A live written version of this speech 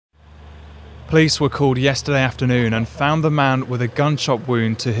Police were called yesterday afternoon and found the man with a gunshot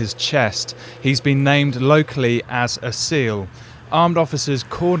wound to his chest. He's been named locally as a SEAL. Armed officers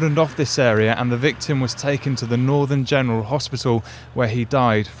cordoned off this area and the victim was taken to the Northern General Hospital where he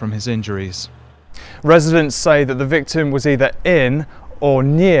died from his injuries. Residents say that the victim was either in or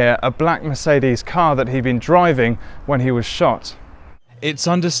near a black Mercedes car that he'd been driving when he was shot. It's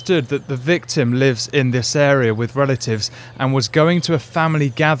understood that the victim lives in this area with relatives and was going to a family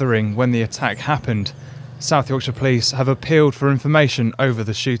gathering when the attack happened. South Yorkshire Police have appealed for information over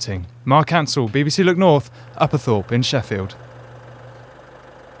the shooting. Mark Ansell, BBC Look North, Upperthorpe in Sheffield.